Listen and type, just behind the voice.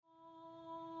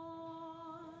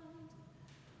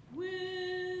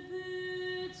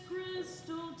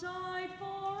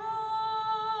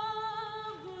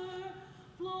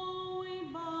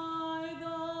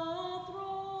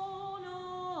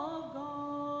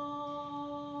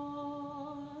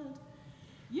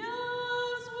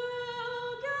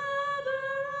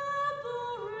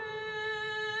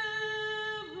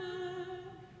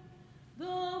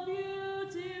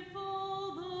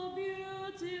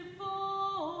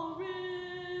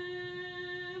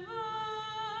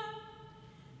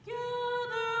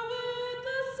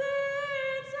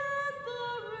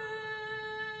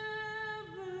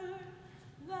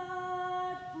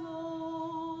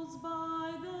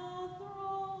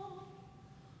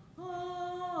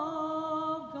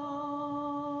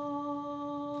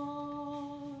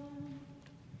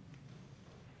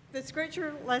The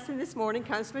scripture lesson this morning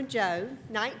comes from Job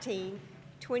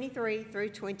 19:23 through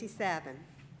 27.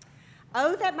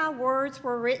 Oh, that my words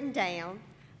were written down.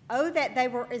 Oh, that they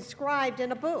were inscribed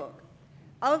in a book.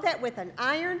 Oh, that with an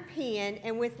iron pen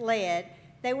and with lead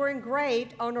they were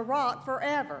engraved on a rock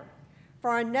forever.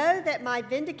 For I know that my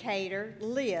vindicator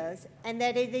lives, and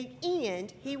that at the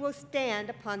end he will stand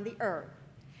upon the earth.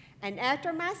 And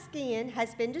after my skin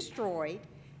has been destroyed,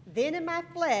 then in my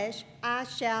flesh I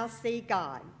shall see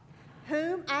God,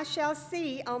 whom I shall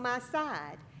see on my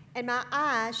side, and my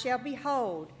eyes shall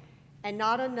behold, and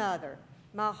not another.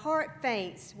 My heart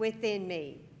faints within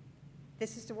me.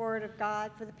 This is the word of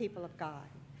God for the people of God.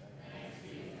 Thanks be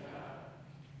to God.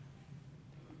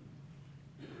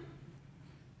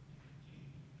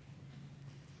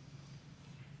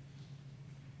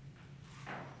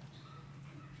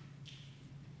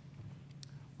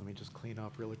 Let me just clean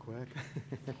up really quick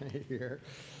here.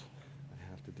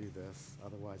 I have to do this,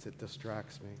 otherwise it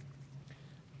distracts me.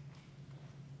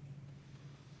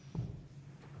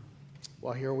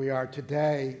 Well, here we are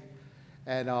today,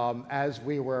 and as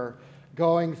we were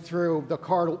going through the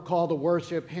call to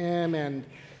worship hymn, and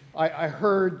I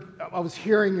was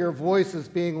hearing your voices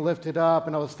being lifted up,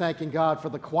 and I was thanking God for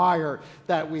the choir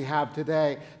that we have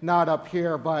today, not up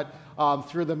here, but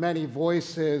through the many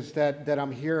voices that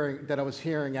I was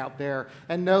hearing out there.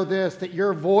 And know this, that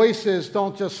your voices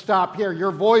don't just stop here. Your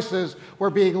voices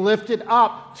were being lifted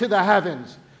up to the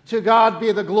heavens. To God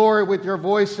be the glory with your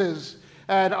voices.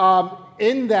 And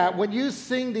in that, when you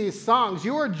sing these songs,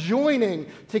 you are joining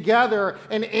together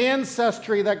an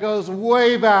ancestry that goes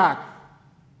way back.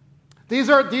 These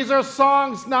are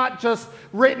songs not just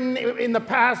written in the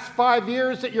past 5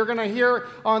 years that you're going to hear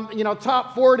on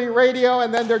top 40 radio,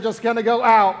 and then they're just going to go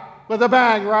out with a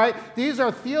bang, right? These are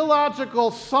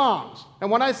theological songs. And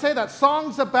when I say that,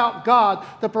 songs about God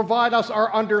that provide us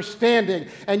our understanding.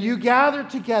 And you gather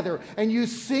together and you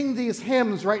sing these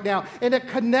hymns right now, and it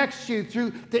connects you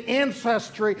through the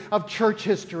ancestry of church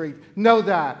history. Know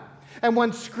that. And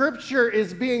when Scripture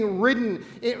is being read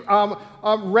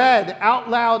out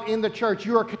loud in the church,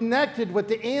 you are connected with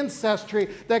the ancestry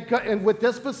and with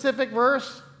this specific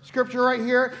verse, Scripture right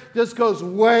here, this goes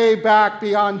way back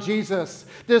beyond Jesus.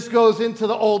 This goes into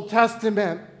the Old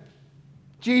Testament.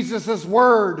 Jesus'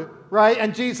 Word, right?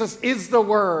 And Jesus is the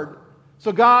Word.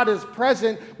 So God is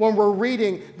present when we're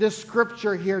reading this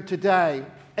Scripture here today.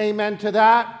 Amen to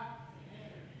that?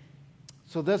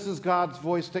 So this is God's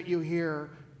voice that you hear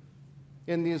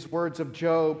in these words of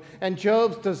Job. And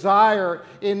Job's desire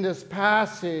in this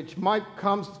passage might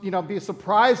be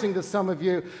surprising to some of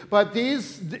you, but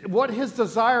what his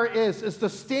desire is to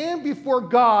stand before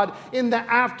God in the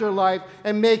afterlife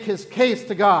and make his case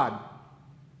to God.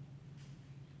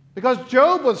 Because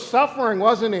Job was suffering,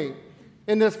 wasn't he,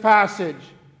 in this passage?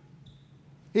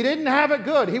 He didn't have it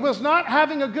good. He was not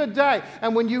having a good day.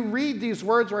 And when you read these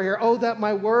words right here, oh, that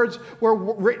my words were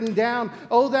written down,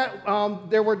 oh, that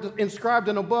they were inscribed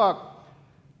in a book,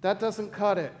 that doesn't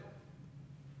cut it.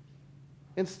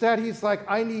 Instead, he's like,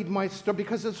 I need my story,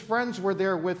 because his friends were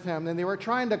there with him, and they were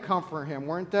trying to comfort him,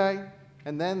 weren't they?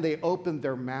 And then they opened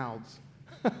their mouths,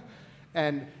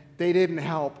 and they didn't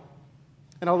help.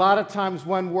 And a lot of times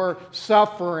when we're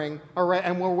suffering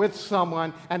and we're with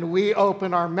someone and we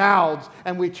open our mouths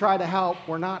and we try to help,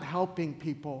 we're not helping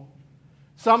people.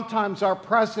 Sometimes our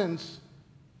presence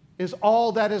is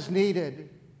all that is needed.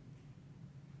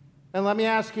 And let me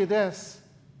ask you this.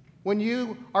 When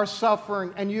you are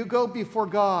suffering and you go before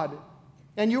God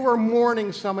and you are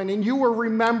mourning someone and you are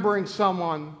remembering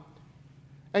someone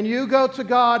and you go to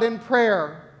God in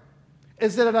prayer,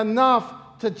 is it enough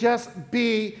to just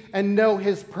be and know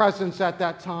his presence at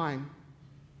that time?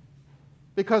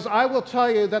 Because I will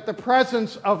tell you that the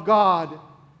presence of God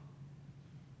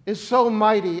is so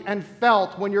mighty and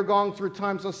felt when you're going through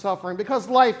times of suffering, because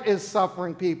life is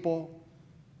suffering, people.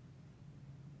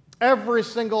 Every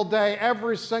single day,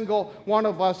 every single one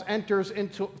of us enters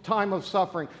into a time of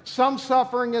suffering. Some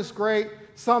suffering is great,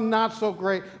 some not so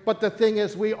great, but the thing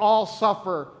is, we all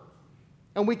suffer.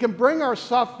 And we can bring our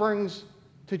sufferings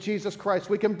to Jesus Christ.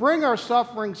 We can bring our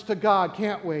sufferings to God,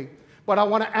 can't we? But I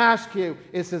want to ask you,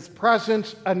 is his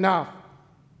presence enough?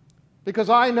 Because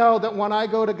I know that when I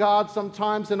go to God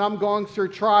sometimes and I'm going through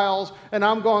trials and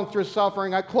I'm going through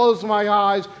suffering, I close my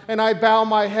eyes and I bow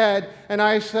my head and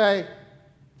I say,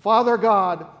 Father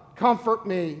God, comfort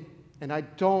me. And I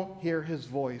don't hear his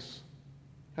voice.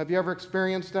 Have you ever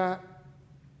experienced that?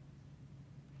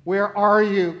 Where are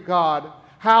you, God?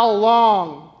 How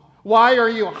long? Why are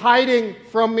you hiding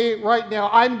from me right now?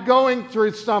 I'm going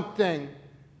through something.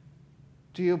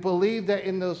 Do you believe that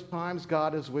in those times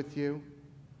God is with you?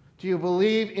 Do you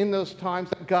believe in those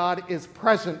times that God is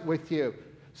present with you?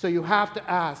 So you have to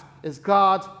ask, is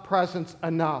God's presence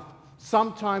enough?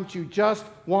 Sometimes you just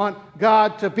want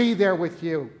God to be there with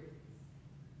you.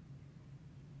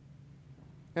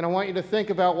 And I want you to think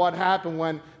about what happened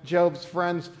when Job's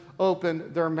friends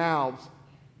opened their mouths.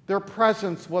 Their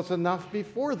presence was enough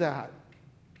before that.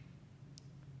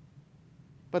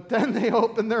 But then they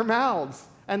opened their mouths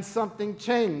and something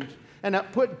changed. And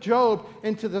it put Job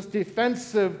into this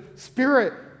defensive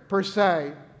spirit, per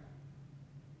se.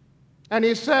 And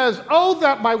he says, oh,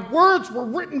 that my words were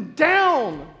written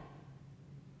down.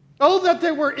 Oh, that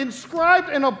they were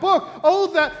inscribed in a book.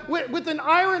 Oh, that with an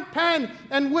iron pen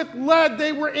and with lead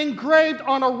they were engraved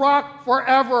on a rock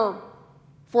forever.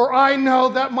 For I know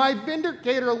that my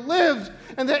vindicator lives,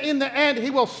 and that in the end he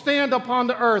will stand upon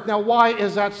the earth. Now, why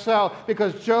is that so?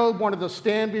 Because Job wanted to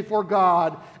stand before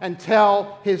God and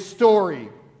tell his story.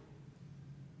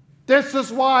 This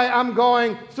is why I'm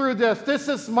going through this. This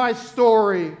is my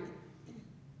story.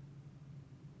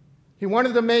 He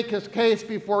wanted to make his case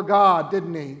before God,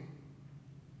 didn't he?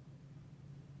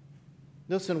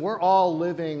 Listen, we're all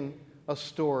living a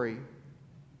story.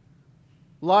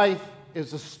 Life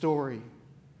is a story.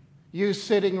 You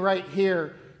sitting right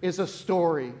here is a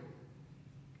story.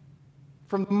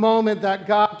 From the moment that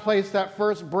God placed that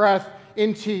first breath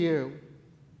into you,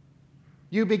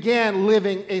 you began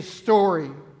living a story.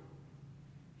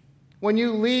 When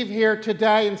you leave here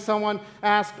today and someone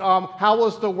asks, how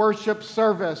was the worship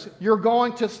service? You're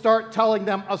going to start telling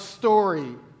them a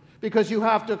story because you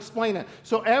have to explain it.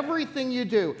 So everything you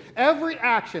do, every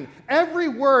action, every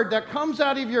word that comes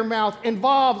out of your mouth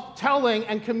involves telling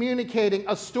and communicating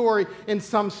a story in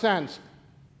some sense.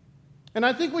 And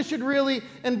I think we should really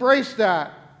embrace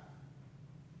that.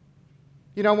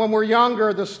 You know, when we're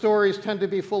younger, the stories tend to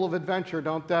be full of adventure,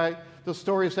 don't they? The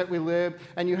stories that we live,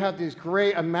 and you have this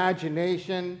great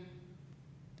imagination,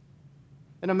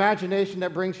 an imagination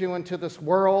that brings you into this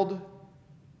world,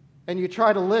 and you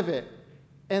try to live it.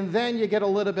 And then you get a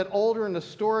little bit older and the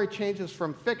story changes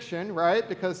from fiction, right?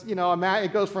 Because, you know,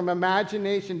 it goes from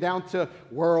imagination down to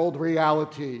world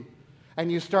reality.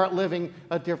 And you start living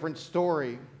a different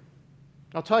story.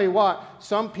 I'll tell you what,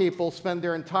 some people spend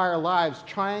their entire lives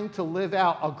trying to live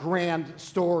out a grand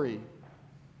story.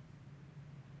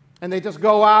 And they just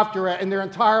go after it, and their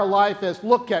entire life is,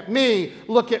 look at me,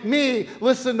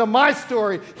 listen to my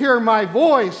story, hear my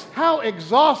voice. How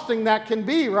exhausting that can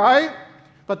be, right?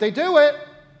 But they do it.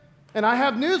 And I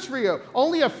have news for you.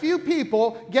 Only a few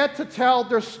people get to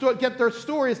get their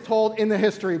stories told in the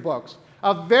history books.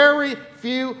 A very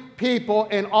few people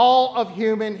in all of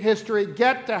human history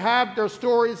get to have their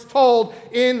stories told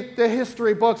in the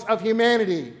history books of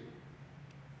humanity.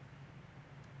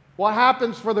 What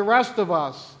happens for the rest of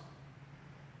us?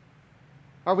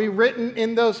 Are we written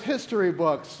in those history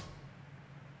books?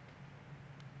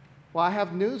 Well, I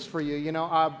have news for you. You know,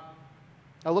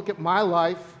 I look at my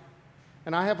life,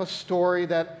 and I have a story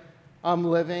that I'm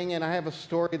living, and I have a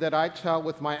story that I tell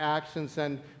with my actions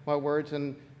and my words,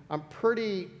 and I'm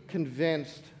pretty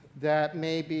convinced that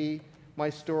maybe my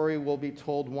story will be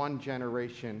told one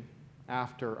generation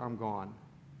after I'm gone.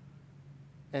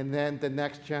 And then the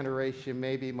next generation,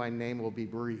 maybe my name will be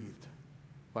breathed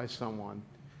by someone.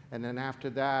 And then after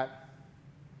that,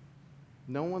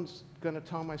 no one's going to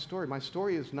tell my story. My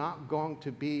story is not going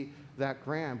to be that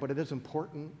grand, but it is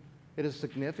important. It is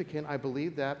significant. I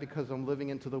believe that because I'm living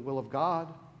into the will of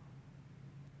God.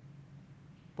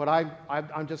 But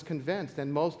I'm just convinced,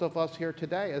 and most of us here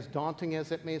today, as daunting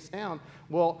as it may sound,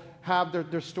 will have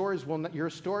their stories. Your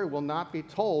story will not be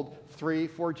told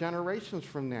 3-4 generations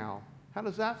from now. How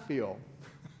does that feel?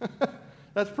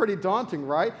 That's pretty daunting,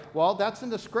 right? Well, that's in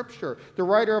the scripture. The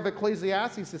writer of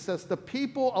Ecclesiastes, it says, the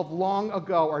people of long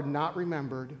ago are not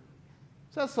remembered. It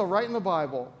says so right in the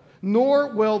Bible. Nor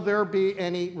will there be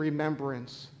any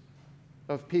remembrance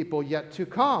of people yet to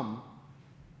come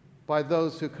by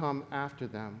those who come after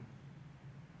them.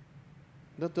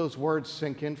 Let those words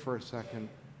sink in for a second,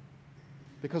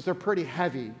 because they're pretty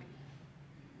heavy.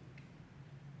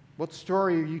 What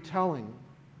story are you telling?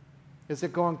 Is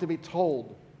it going to be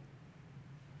told?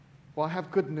 Well, I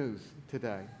have good news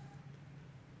today.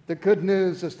 The good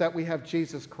news is that we have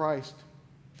Jesus Christ,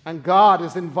 and God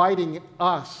is inviting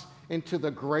us into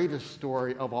the greatest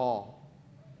story of all.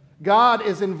 God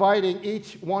is inviting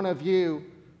each one of you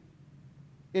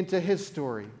into His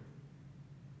story.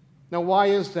 Now, why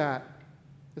is that?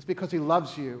 It's because He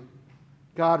loves you.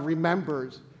 God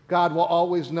remembers. God will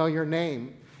always know your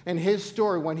name. And His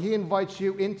story, when He invites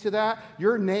you into that,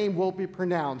 your name will be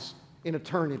pronounced in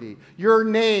eternity. Your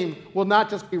name will not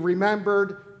just be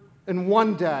remembered And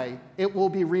one day, it will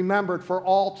be remembered for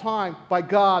all time by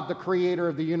God, the creator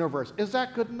of the universe. Is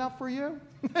that good enough for you?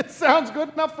 It sounds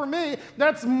good enough for me.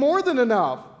 That's more than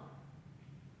enough.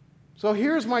 So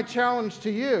here's my challenge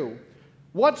to you.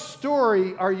 What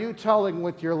story are you telling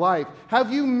with your life?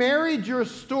 Have you married your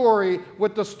story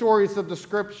with the stories of the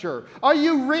Scripture? Are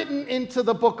you written into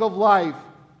the book of life?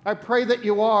 I pray that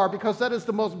you are, because that is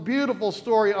the most beautiful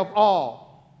story of all.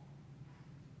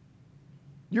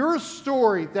 Your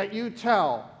story that you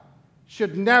tell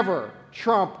should never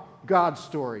trump God's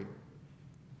story.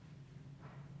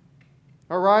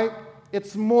 All right?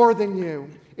 It's more than you.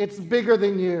 It's bigger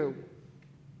than you.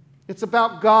 It's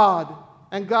about God,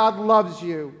 and God loves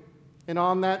you. And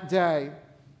on that day,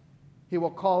 He will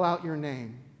call out your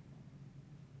name.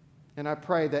 And I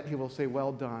pray that He will say,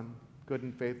 "Well done, good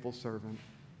and faithful servant."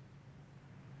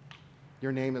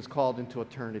 Your name is called into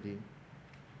eternity.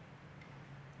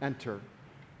 Enter.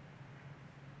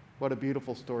 What a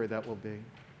beautiful story that will be.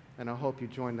 And I hope you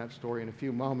join that story. In a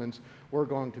few moments, we're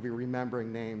going to be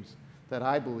remembering names that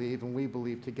I believe, and we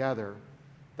believe together,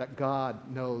 that God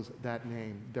knows that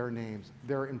name, their names.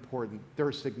 They're important.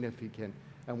 They're significant.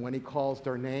 And when He calls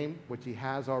their name, which He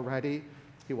has already,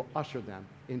 He will usher them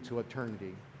into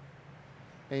eternity.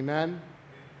 Amen?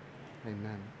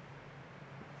 Amen.